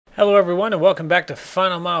Hello everyone and welcome back to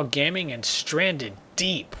Finalmyle Gaming and Stranded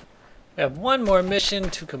Deep. We have one more mission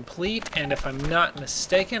to complete, and if I'm not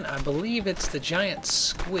mistaken, I believe it's the giant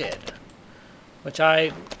squid, which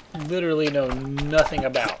I literally know nothing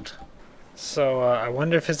about. So I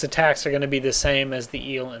wonder if his attacks are going to be the same as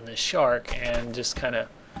the eel and the shark and just kind of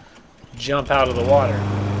jump out of the water.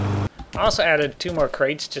 I also added 2 more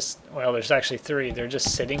crates, well, there's actually 3. They're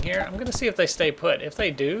just sitting here. I'm going to see if they stay put. If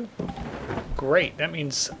they do, great. That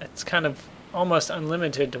means it's kind of almost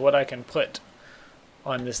unlimited to what I can put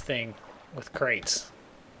on this thing with crates.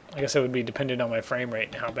 I guess it would be dependent on my frame rate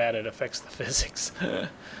and how bad it affects the physics.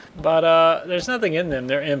 But there's nothing in them.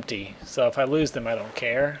 They're empty. So if I lose them, I don't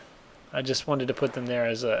care. I just wanted to put them there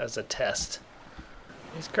as a test.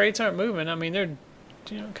 These crates aren't moving. I mean, they're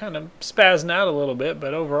kind of spazzing out a little bit,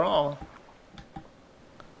 but overall,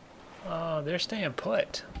 they're staying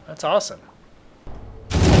put. That's awesome.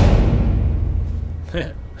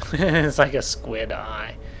 It's like a squid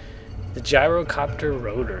eye. The gyrocopter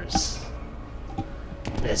rotors.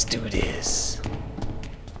 Let's do this.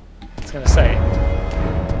 It's gonna say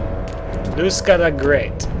Lusca the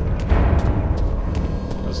Great.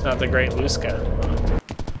 It's not the Great Lusca.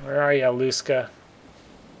 Where are you, Lusca?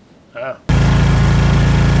 Oh.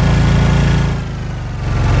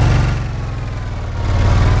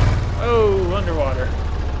 Oh, underwater.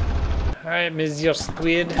 Alright, Monsieur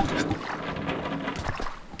Squid.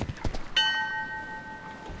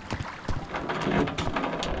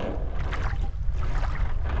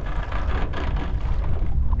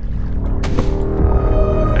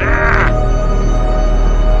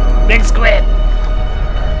 Big squid!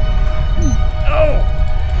 Oh!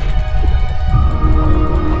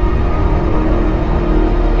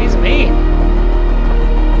 He's mean.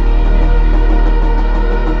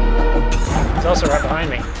 He's also right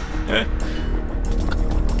behind me.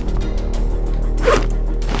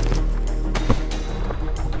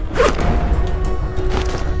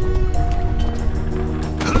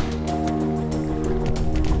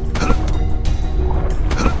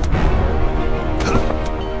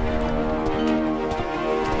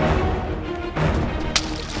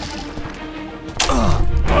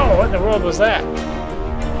 What in the world was that?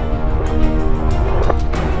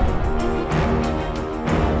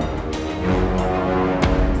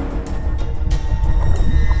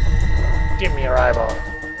 Give me your eyeball.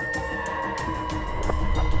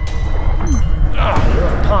 Oh, you're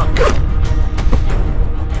a punk.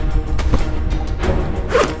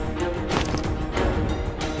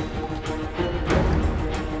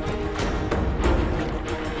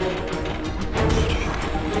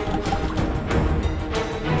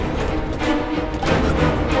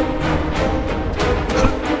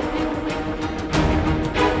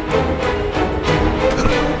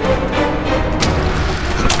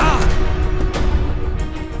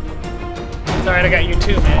 Alright, I got you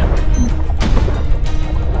too, man.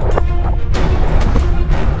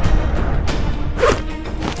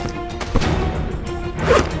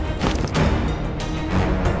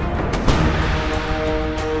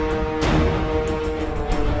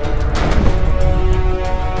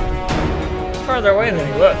 He's farther away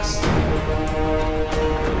than he looks.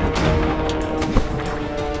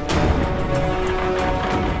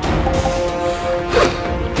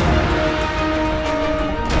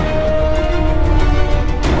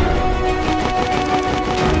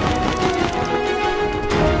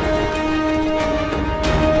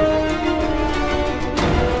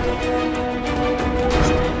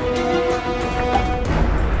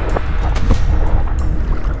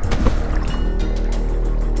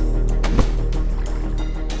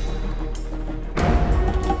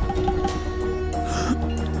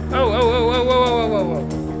 Whoa.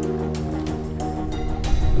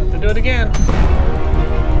 Have to do it again.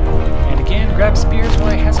 And again, grab spears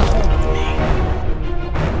while he has a hold of me.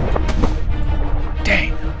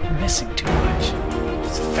 Dang, I'm missing too much.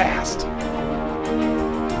 It's fast.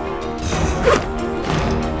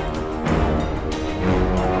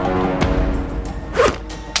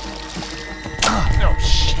 Oh,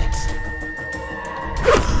 shit.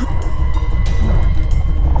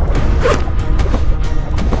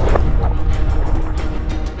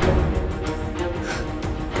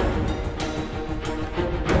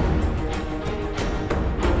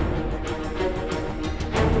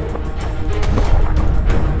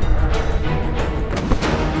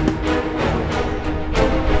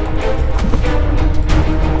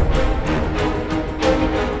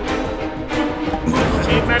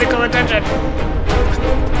 Medical attention!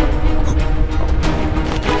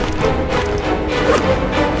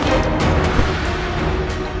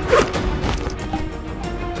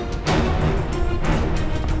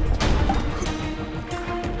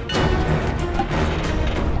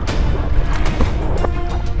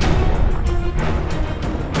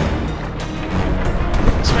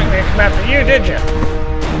 after you, did you?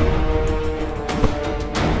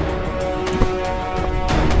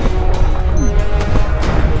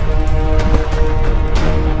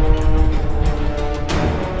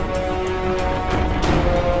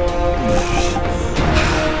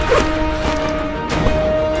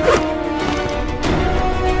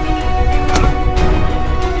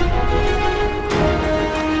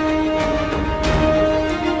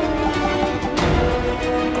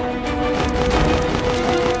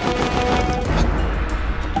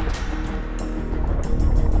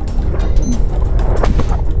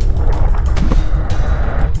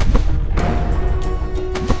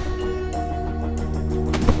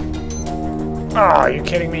 Oh, are you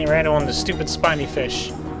kidding me? Ran on the stupid spiny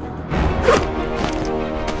fish.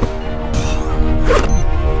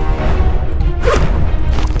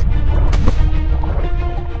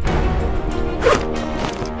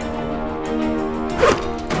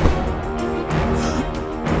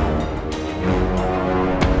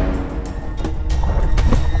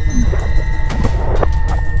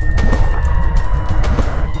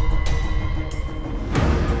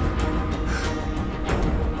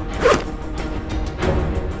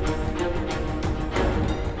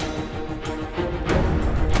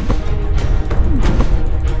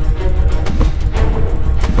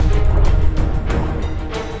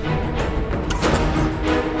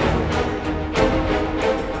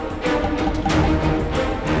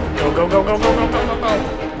 Go, go, go, go, go, go, go, go.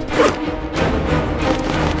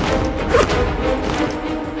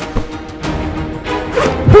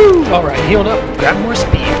 Woo! Alright, healed up. Grab more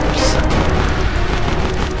spears.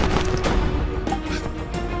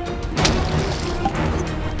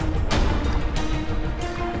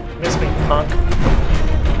 Miss me, punk.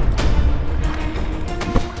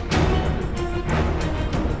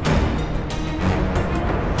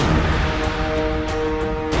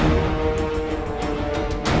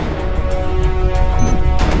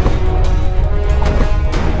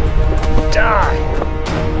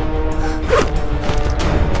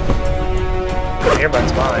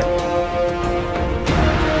 Earbud's fine.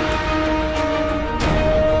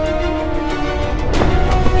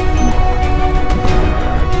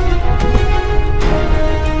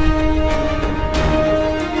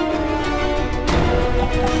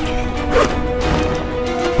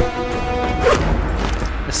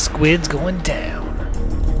 The squid's going down.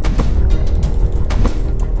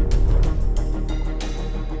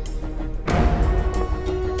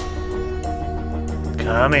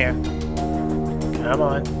 Come here. Come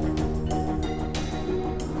on.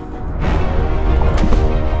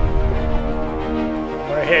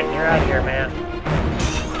 We're hitting. You're out of here, man.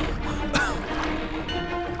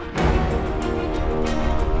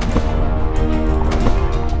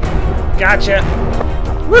 Gotcha.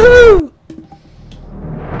 Woohoo!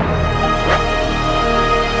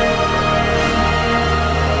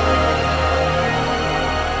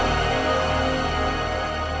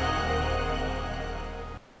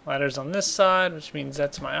 Ladder's on this side, which means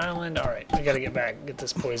that's my island. Alright, I gotta get back and get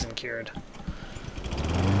this poison cured.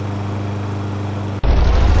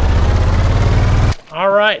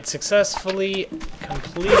 Alright, successfully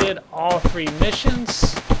completed all 3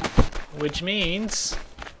 missions, which means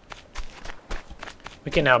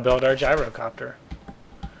we can now build our gyrocopter.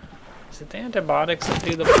 Is it the antibiotics that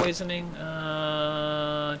do the poisoning?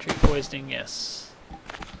 Treat poisoning, yes.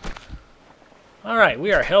 Alright,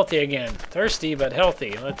 we are healthy again. Thirsty, but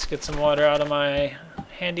healthy. Let's get some water out of my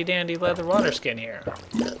handy-dandy leather water skin here.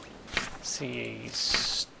 Let's see,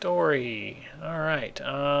 story. Alright,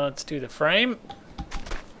 let's do the frame.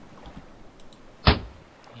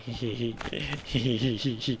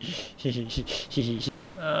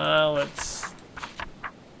 Let's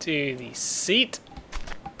do the seat.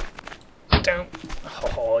 Don't.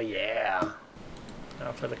 Oh, yeah.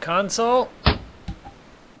 Now for the console.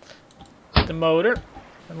 The motor,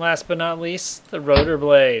 and last but not least, the rotor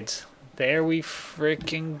blades. There we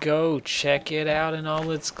frickin' go. Check it out in all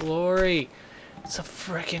its glory. It's a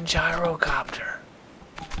frickin' gyrocopter.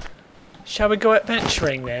 Shall we go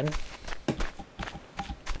adventuring then?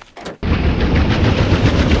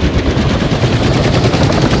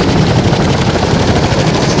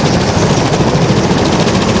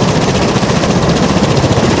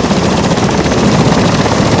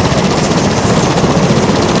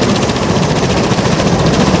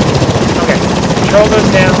 Control goes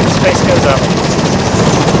down, space goes up.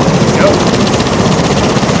 Go.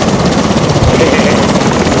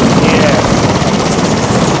 Yeah.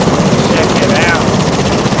 Check it out.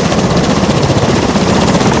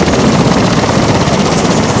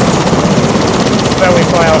 How about we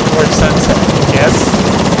fly out towards sunset? Yes?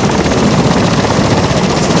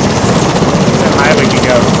 How high we can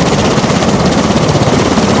go.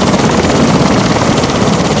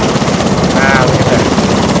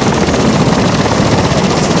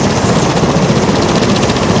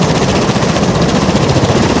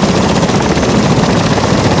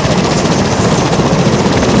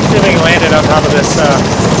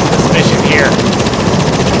 this mission here.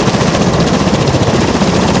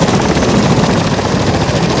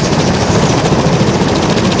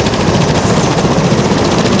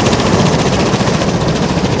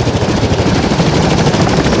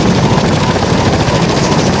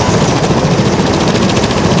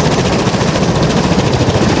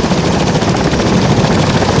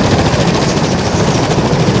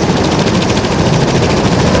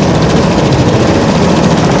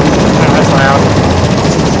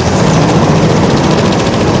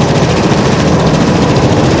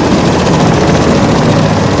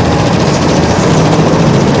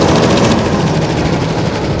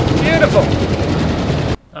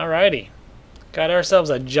 Alrighty, got ourselves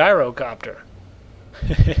a gyrocopter.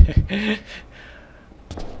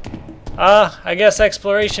 I guess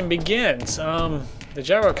exploration begins. The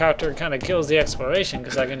gyrocopter kind of kills the exploration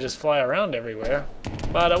because I can just fly around everywhere.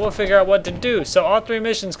 But we'll figure out what to do. So all 3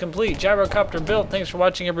 missions complete. Gyrocopter built. Thanks for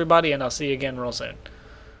watching, everybody, and I'll see you again real soon.